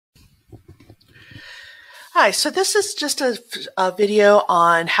Hi, so this is just a video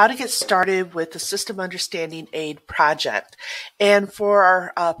on how to get started with the System Understanding Aid project. And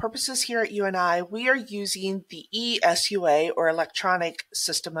for our purposes here at UNI, we are using the ESUA, or Electronic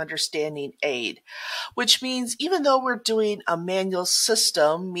System Understanding Aid, which means even though we're doing a manual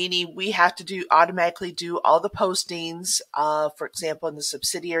system, meaning we have to automatically do all the postings, for example, in the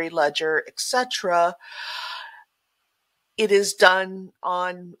subsidiary ledger, etc., it is done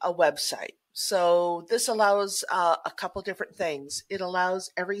on a website. So this allows a couple different things. It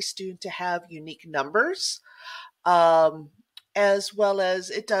allows every student to have unique numbers, as well as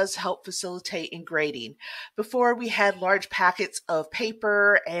it does help facilitate in grading. Before, we had large packets of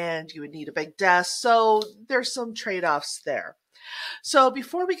paper and you would need a big desk, so there's some trade-offs there. So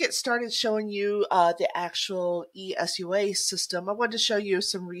before we get started showing you the actual ESUA system, I wanted to show you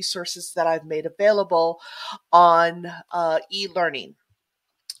some resources that I've made available on e-learning.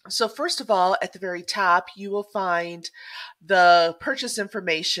 So first of all, at the very top, you will find the purchase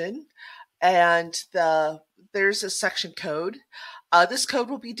information, and there's a section code. This code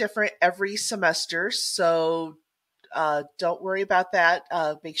will be different every semester, so don't worry about that.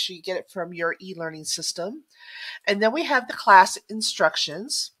 Make sure you get it from your e-learning system. And then we have the class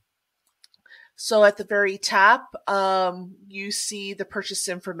instructions. So at the very top, you see the purchase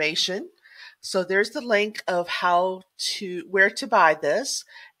information. So there's the link of where to buy this.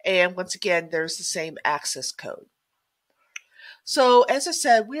 And once again, there's the same access code. So as I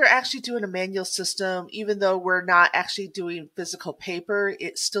said, we are actually doing a manual system. Even though we're not actually doing physical paper,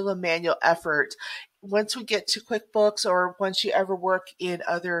 it's still a manual effort. Once we get to QuickBooks, or once you ever work in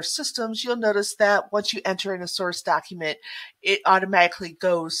other systems, you'll notice that once you enter in a source document, it automatically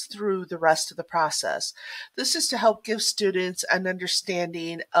goes through the rest of the process. This is to help give students an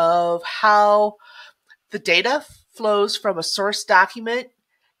understanding of how the data flows from a source document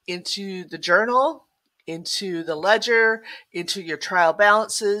into the journal, into the ledger, into your trial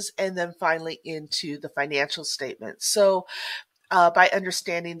balances, and then finally into the financial statements. So by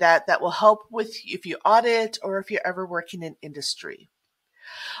understanding that, that will help with if you audit or if you're ever working in industry.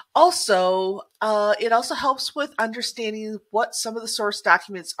 Also, it also helps with understanding what some of the source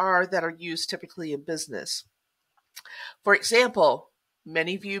documents are that are used typically in business. For example,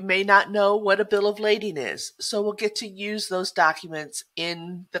 many of you may not know what a bill of lading is, so we'll get to use those documents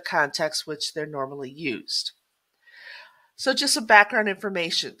in the context which they're normally used. So just some background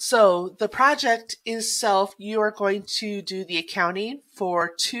information. So the project itself, you are going to do the accounting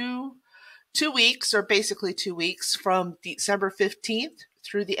for two weeks, or basically 2 weeks, from December 15th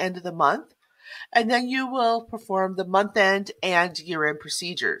through the end of the month. And then you will perform the month-end and year-end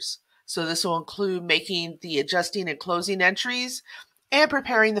procedures. So this will include making the adjusting and closing entries and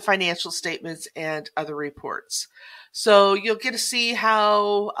preparing the financial statements and other reports. So you'll get to see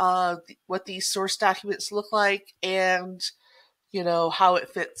how what these source documents look like, and how it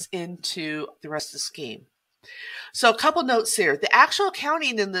fits into the rest of the scheme. So a couple notes here. The actual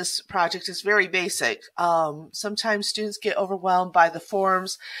accounting in this project is very basic. Sometimes students get overwhelmed by the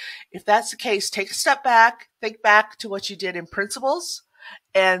forms. If that's the case, take a step back, think back to what you did in principles,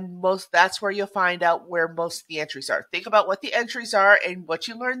 and that's where you'll find out where most of the entries are. Think about what the entries are and what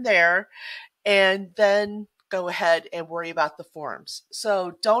you learned there, and then go ahead and worry about the forms.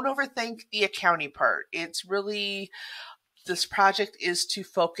 So don't overthink the accounting part. This project is to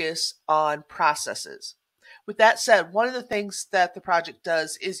focus on processes. With that said, one of the things that the project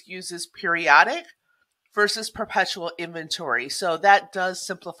does is uses periodic versus perpetual inventory. So that does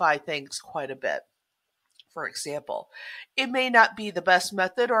simplify things quite a bit. For example, it may not be the best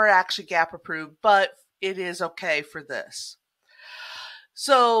method or actually GAP approved, but it is okay for this.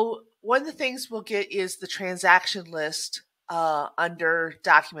 So one of the things we'll get is the transaction list under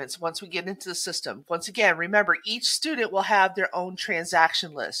documents once we get into the system. Once again, remember, each student will have their own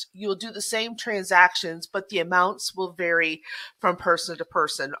transaction list. You will do the same transactions, but the amounts will vary from person to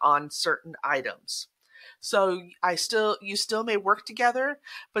person on certain items. So you still may work together,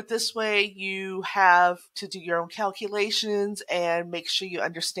 but this way you have to do your own calculations and make sure you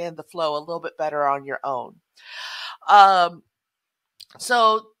understand the flow a little bit better on your own.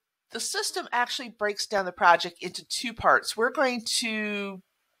 So the system actually breaks down the project into 2 parts. We're going to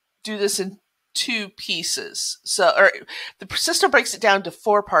do this in 2 pieces. The system breaks it down to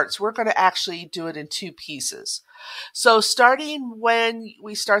 4 parts. We're going to actually do it in 2 pieces. So starting when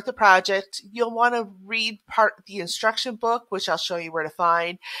we start the project, you'll want to read the instruction book, which I'll show you where to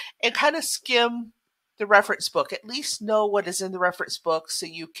find, and kind of skim the reference book. At least know what is in the reference book so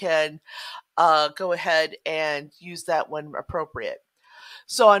you can go ahead and use that when appropriate.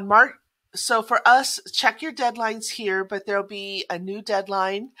 So for us, check your deadlines here, but there'll be a new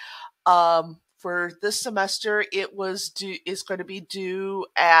deadline for this semester, it's going to be due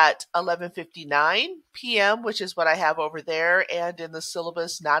at 11:59 p.m., which is what I have over there, and in the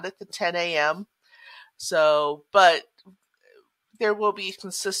syllabus, not at the 10 a.m. So, but there will be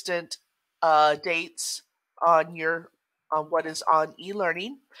consistent dates on what is on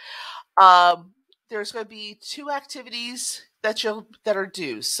e-learning. There's going to be 2 activities that are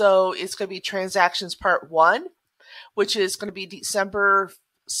due. So it's going to be transactions part 1, which is going to be December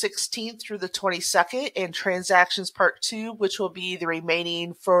 16th through the 22nd, and transactions part 2, which will be the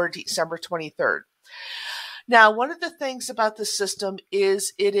remaining for December 23rd. Now, one of the things about the system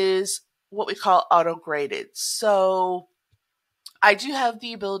is it is what we call auto-graded. So I do have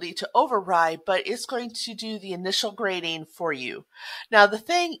the ability to override, but it's going to do the initial grading for you. Now, the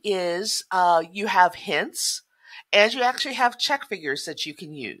thing is, you have hints, and you actually have check figures that you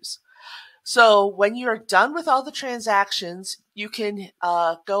can use. So when you're done with all the transactions, you can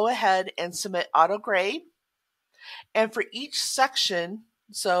go ahead and submit auto grade. And for each section,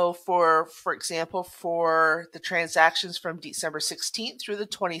 so for example, for the transactions from December 16th through the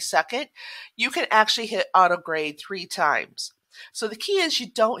 22nd, you can actually hit auto grade 3 times. So the key is you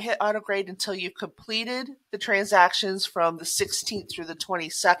don't hit auto grade until you've completed the transactions from the 16th through the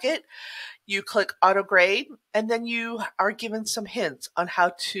 22nd. You click auto grade, and then you are given some hints on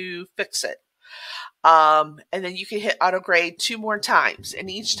how to fix it. And then you can hit auto grade 2 more times,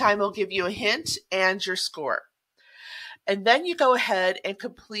 and each time it'll give you a hint and your score. And then you go ahead and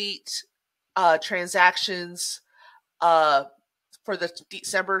complete transactions for the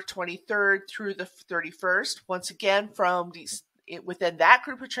December 23rd through the 31st. Once again, within that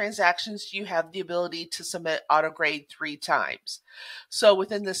group of transactions, you have the ability to submit auto grade 3 times. So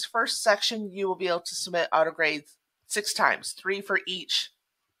within this first section, you will be able to submit auto grade 6 times, 3 for each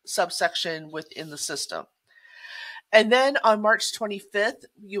subsection within the system. And then on March 25th,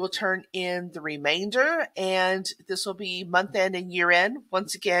 you will turn in the remainder, and this will be month end and year end.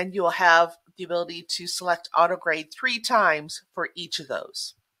 Once again, you will have the ability to select auto grade 3 times for each of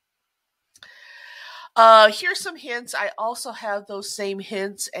those. Here's some hints. I also have those same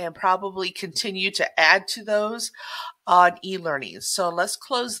hints and probably continue to add to those on e-learning. So let's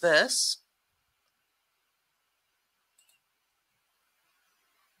close this.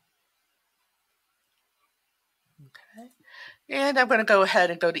 Okay. And I'm going to go ahead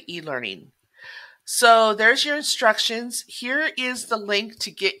and go to e-learning. So there's your instructions. Here is the link to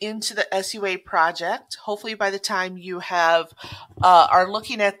get into the SUA project. Hopefully by the time you are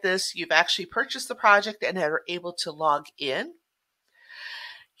looking at this, you've actually purchased the project and are able to log in.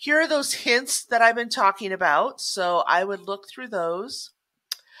 Here are those hints that I've been talking about. So I would look through those.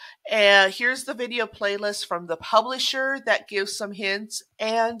 And here's the video playlist from the publisher that gives some hints.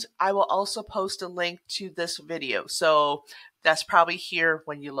 And I will also post a link to this video. So that's probably here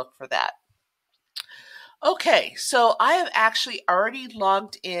when you look for that. Okay, so I have actually already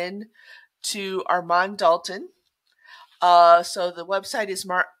logged in to Armand Dalton. So the website is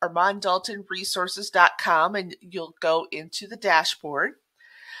armanddaltonresources.com, and you'll go into the dashboard.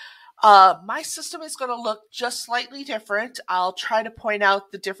 My system is going to look just slightly different. I'll try to point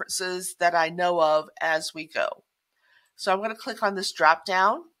out the differences that I know of as we go. So I'm going to click on this drop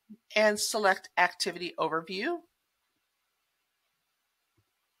down and select Activity Overview.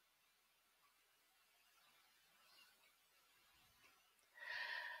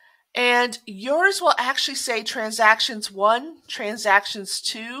 And yours will actually say transactions 1, transactions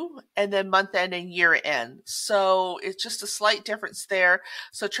 2, and then month end and year end. So it's just a slight difference there.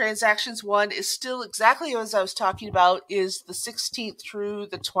 So transactions 1 is still exactly as I was talking about, is the 16th through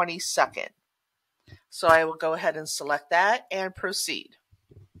the 22nd. So I will go ahead and select that and proceed.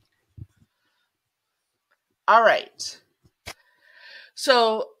 All right.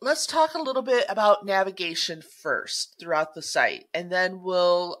 So let's talk a little bit about navigation first throughout the site, and then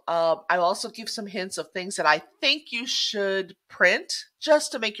I'll also give some hints of things that I think you should print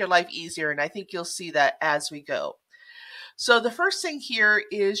just to make your life easier, and I think you'll see that as we go. So the first thing here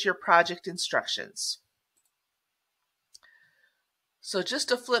is your project instructions. So just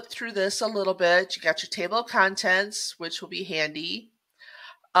to flip through this a little bit, you got your table of contents, which will be handy.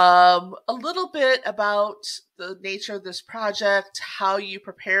 A little bit about the nature of this project, how you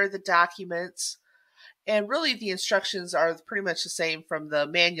prepare the documents, and really the instructions are pretty much the same from the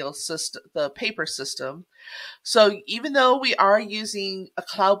manual system, the paper system. So even though we are using a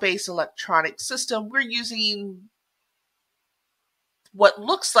cloud-based electronic system, we're using what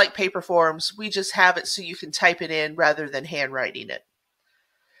looks like paper forms. We just have it so you can type it in rather than handwriting it.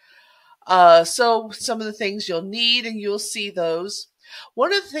 So some of the things you'll need, and you'll see those.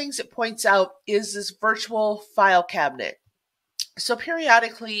 One of the things it points out is this virtual file cabinet. So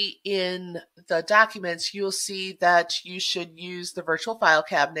periodically in the documents, you'll see that you should use the virtual file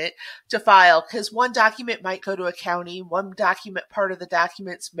cabinet to file, because one document might go to accounting, one document, part of the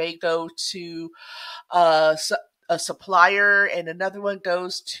documents may go to uh, a supplier, and another one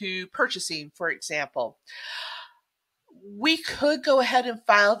goes to purchasing, for example. We could go ahead and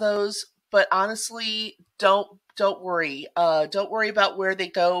file those, but honestly, don't worry. Don't worry about where they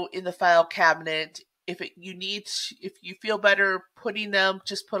go in the file cabinet. If you feel better putting them,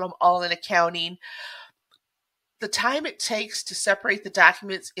 just put them all in accounting. The time it takes to separate the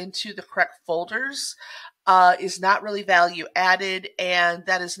documents into the correct folders is not really value added, and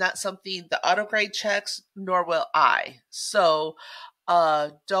that is not something the AutoGrade checks, nor will I. So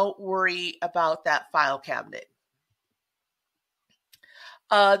don't worry about that file cabinet.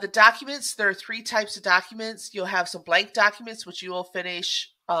 The documents, there are three types of documents. You'll have some blank documents, which you will finish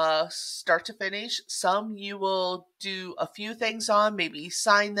start to finish. Some you will do a few things on, maybe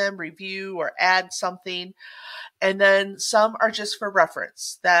sign them, review, or add something. And then some are just for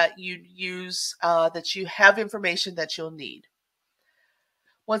reference that you use, that you have information that you'll need.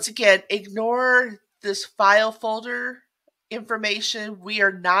 Once again, ignore this file folder information. We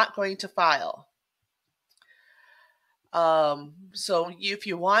are not going to file. So if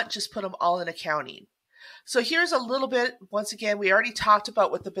you want, just put them all in accounting. So here's a little bit, once again, we already talked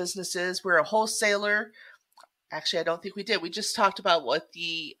about what the business is. We're a wholesaler. Actually, I don't think we did. We just talked about what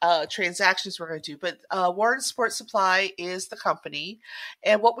the transactions we're going to do. But Warren Sport Supply is the company,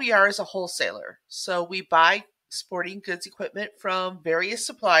 and what we are is a wholesaler. So we buy sporting goods equipment from various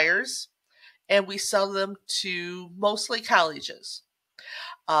suppliers, and we sell them to mostly colleges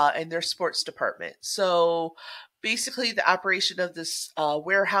and their sports department. So basically, the operation of this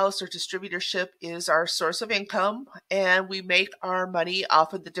warehouse or distributorship is our source of income, and we make our money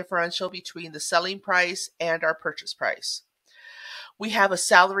off of the differential between the selling price and our purchase price. We have a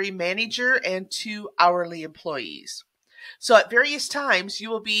salary manager and 2 hourly employees. So at various times, you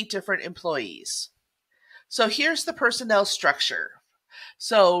will be different employees. So here's the personnel structure.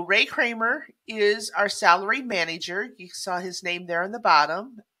 So Ray Kramer is our salary manager. You saw his name there on the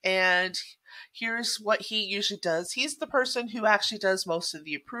bottom. And here's what he usually does. He's the person who actually does most of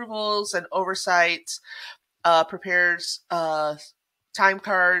the approvals and oversights, prepares time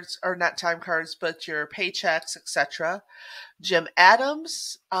cards, or not time cards, but your paychecks, etc. Jim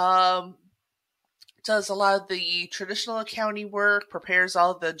Adams does a lot of the traditional accounting work, prepares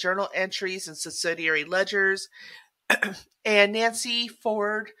all the journal entries and subsidiary ledgers. And Nancy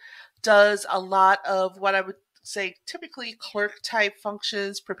Ford does a lot of what I would say typically clerk type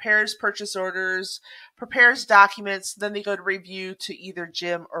functions, prepares purchase orders, prepares documents, then they go to review to either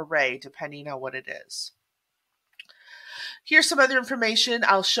Jim or Ray, depending on what it is. Here's some other information.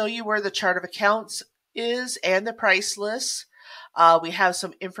 I'll show you where the chart of accounts is and the price list. We have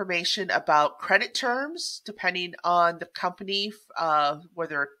some information about credit terms, depending on the company,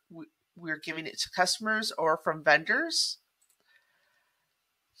 whether we're giving it to customers or from vendors.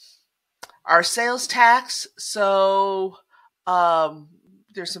 Our sales tax. So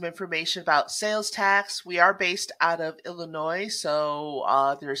there's some information about sales tax. We are based out of Illinois,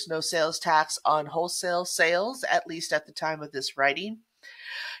 so there's no sales tax on wholesale sales, at least at the time of this writing.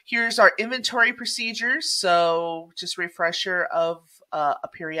 Here's our inventory procedures. So just a refresher of a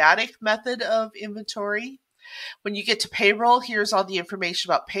periodic method of inventory. When you get to payroll, here's all the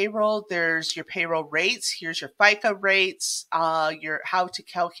information about payroll. There's your payroll rates. Here's your FICA rates, your how to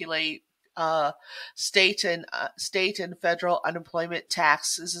calculate state and federal unemployment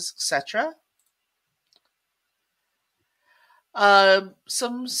taxes, etc.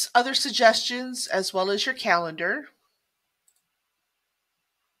 Some other suggestions, as well as your calendar.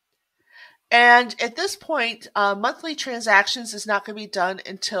 And at this point, monthly transactions is not going to be done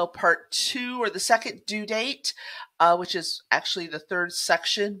until part 2, or the second due date, which is actually the third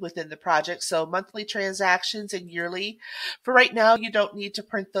section within the project. So monthly transactions and yearly. For right now, you don't need to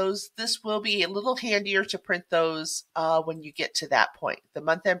print those. This will be a little handier to print those when you get to that point. The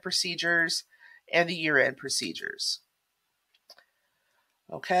month-end procedures and the year-end procedures.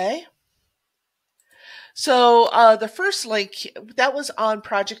 Okay. So the first link, that was on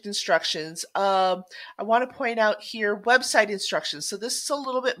project instructions. I want to point out here website instructions. So this is a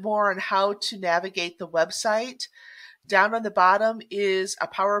little bit more on how to navigate the website. Down on the bottom is a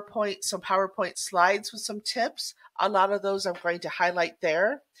PowerPoint, some PowerPoint slides with some tips. A lot of those I'm going to highlight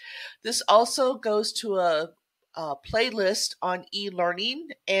there. This also goes to a playlist on e-learning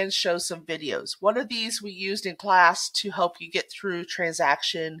and shows some videos. One of these we used in class to help you get through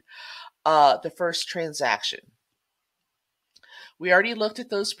the first transaction. We already looked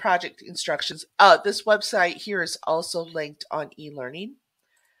at those project instructions. This website here is also linked on eLearning.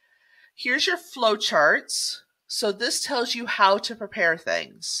 Here's your flowcharts. So this tells you how to prepare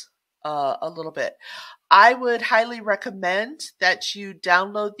things a little bit. I would highly recommend that you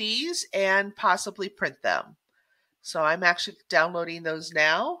download these and possibly print them. So I'm actually downloading those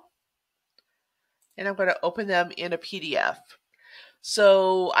now, and I'm going to open them in a PDF.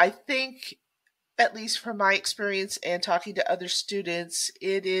 So I think, at least from my experience and talking to other students,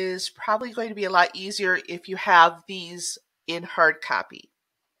 it is probably going to be a lot easier if you have these in hard copy.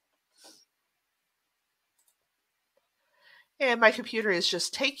 And my computer is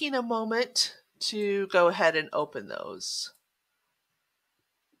just taking a moment to go ahead and open those.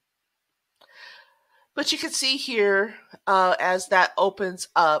 But you can see here, as that opens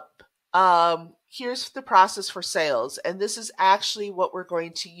up, here's the process for sales. And this is actually what we're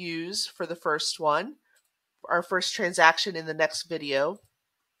going to use for the first one, our first transaction in the next video.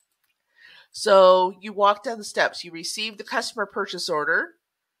 So you walk down the steps. You receive the customer purchase order.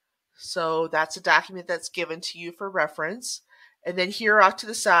 So that's a document that's given to you for reference. And then here off to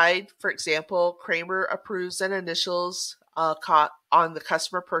the side, for example, Kramer approves and initials on the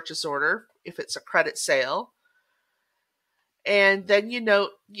customer purchase order if it's a credit sale. And then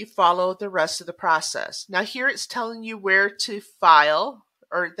you follow the rest of the process. Now here it's telling you where to file,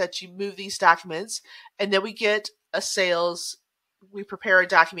 or that you move these documents, and then we get a sales. We prepare a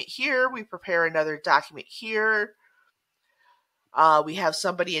document here, we prepare another document here. We have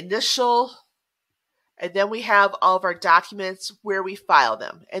somebody initial, and then we have all of our documents where we file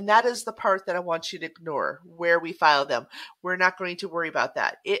them. And that is the part that I want you to ignore, where we file them. We're not going to worry about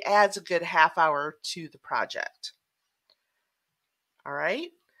that. It adds a good half hour to the project. All right,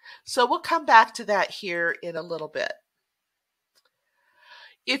 so we'll come back to that here in a little bit.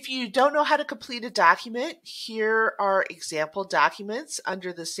 If you don't know how to complete a document, here are example documents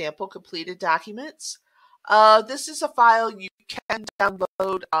under the sample completed documents. This is a file you can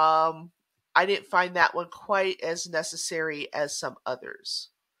download. I didn't find that one quite as necessary as some others.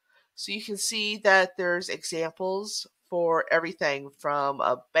 So you can see that there's examples for everything from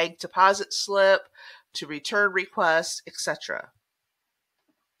a bank deposit slip to return requests, etc.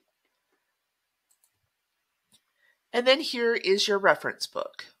 And then here is your reference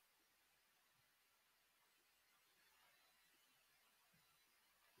book.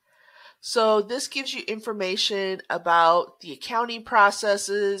 So this gives you information about the accounting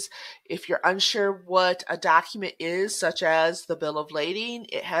processes. If you're unsure what a document is, such as the bill of lading,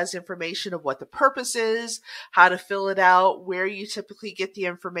 it has information of what the purpose is, how to fill it out, where you typically get the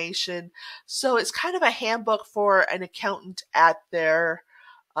information. So it's kind of a handbook for an accountant at their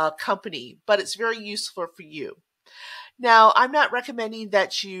company, but it's very useful for you. Now, I'm not recommending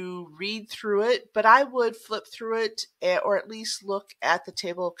that you read through it, but I would flip through it or at least look at the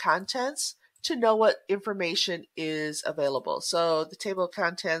table of contents to know what information is available. So the table of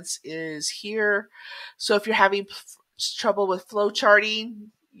contents is here. So if you're having trouble with flow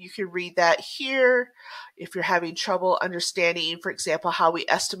charting, you can read that here. If you're having trouble understanding, for example, how we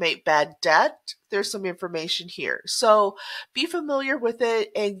estimate bad debt, there's some information here. So be familiar with it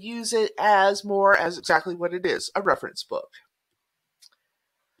and use it as exactly what it is, a reference book.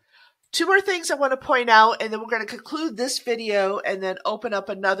 Two more things I want to point out, and then we're going to conclude this video and then open up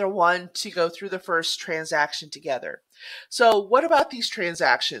another one to go through the first transaction together. So what about these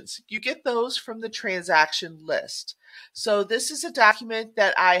transactions? You get those from the transaction list. So this is a document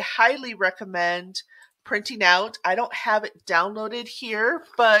that I highly recommend printing out. I don't have it downloaded here,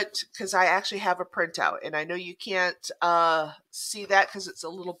 but because I actually have a printout, and I know you can't see that because it's a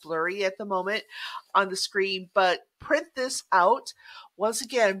little blurry at the moment on the screen, but print this out. Once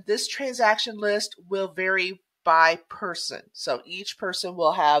again, this transaction list will vary by person. So each person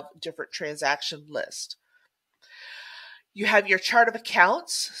will have different transaction list. You have your chart of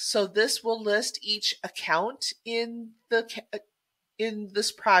accounts. So this will list each account in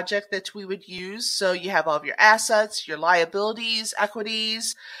this project that we would use. So you have all of your assets, your liabilities,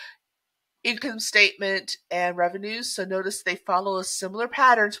 equities, income statement, and revenues. So notice they follow a similar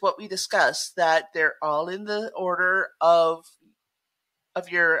pattern to what we discussed, that they're all in the order of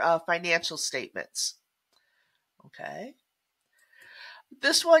your financial statements. Okay.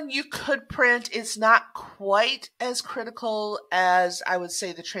 This one you could print. It's not quite as critical as, I would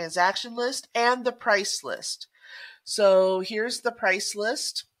say, the transaction list and the price list. So here's the price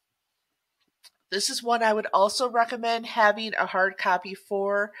list. This is one I would also recommend having a hard copy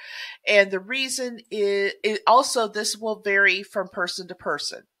for. And the reason is, this will vary from person to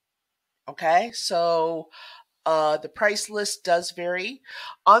person. Okay, so The price list does vary.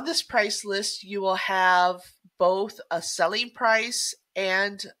 On this price list, you will have both a selling price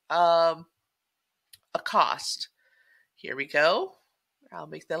and a cost. Here we go. I'll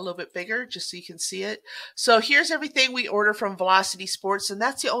make that a little bit bigger just so you can see it. So here's everything we order from Velocity Sports, and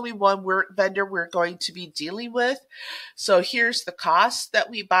that's the only vendor we're going to be dealing with. So here's the cost that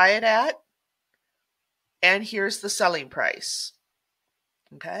we buy it at, and here's the selling price.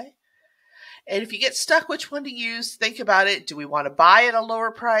 Okay. And if you get stuck which one to use, think about it. Do we want to buy at a lower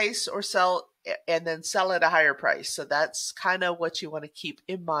price or sell and then sell at a higher price? So that's kind of what you want to keep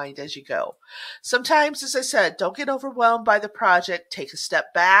in mind as you go. Sometimes, as I said, don't get overwhelmed by the project. Take a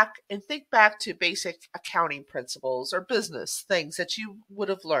step back and think back to basic accounting principles or business things that you would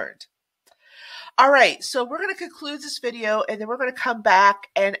have learned. All right, so we're going to conclude this video, and then we're going to come back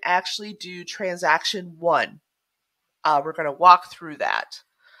and actually do transaction 1. We're going to walk through that.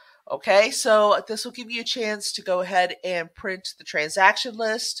 Okay, so this will give you a chance to go ahead and print the transaction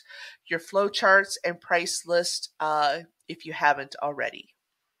list, your flow charts, and price list if you haven't already.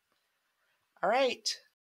 All right.